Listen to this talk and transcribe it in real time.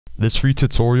This free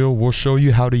tutorial will show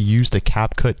you how to use the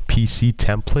Capcut PC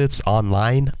templates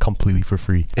online completely for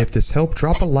free. If this helped,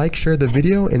 drop a like, share the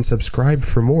video, and subscribe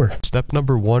for more. Step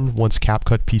number 1, once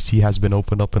Capcut PC has been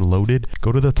opened up and loaded,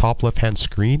 go to the top left hand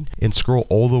screen and scroll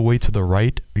all the way to the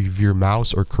right of your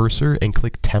mouse or cursor and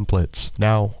click templates.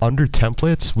 Now under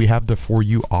templates, we have the For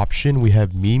You option. We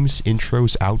have memes,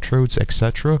 intros, outros,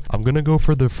 etc. I'm going to go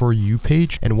for the For You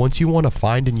page, and once you want to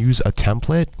find and use a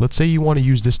template, let's say you want to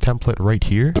use this template right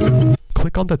here.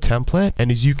 Click on the template,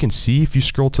 and as you can see, if you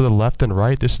scroll to the left and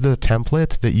right, this is the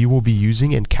template that you will be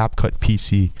using in Capcut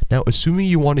PC. Now, assuming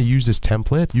you want to use this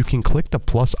template, you can click the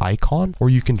plus icon, or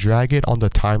you can drag it on the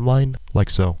timeline like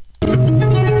so.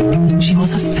 She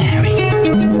was a fairy.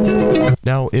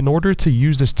 Now, in order to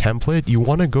use this template, you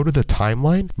want to go to the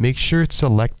timeline, make sure it's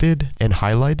selected and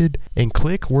highlighted, and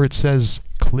click where it says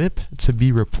clip to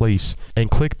be replaced,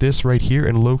 and click this right here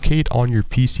and locate on your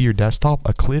PC or desktop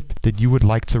a clip that you would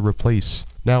like to replace.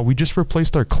 Now, we just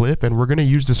replaced our clip, and we're going to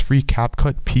use this free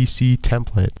Capcut PC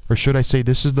template, or should I say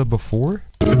this is the before?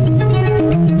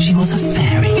 She was a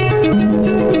fairy.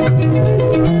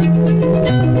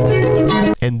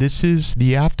 And this is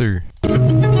the after.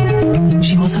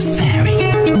 She was a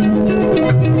fairy.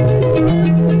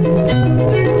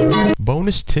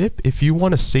 Bonus tip, if you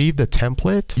want to save the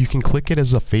template, you can click it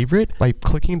as a favorite by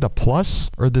clicking the plus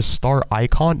or the star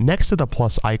icon next to the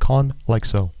plus icon like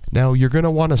so. Now you're going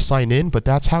to want to sign in, but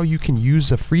that's how you can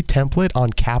use a free template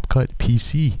on Capcut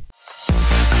PC.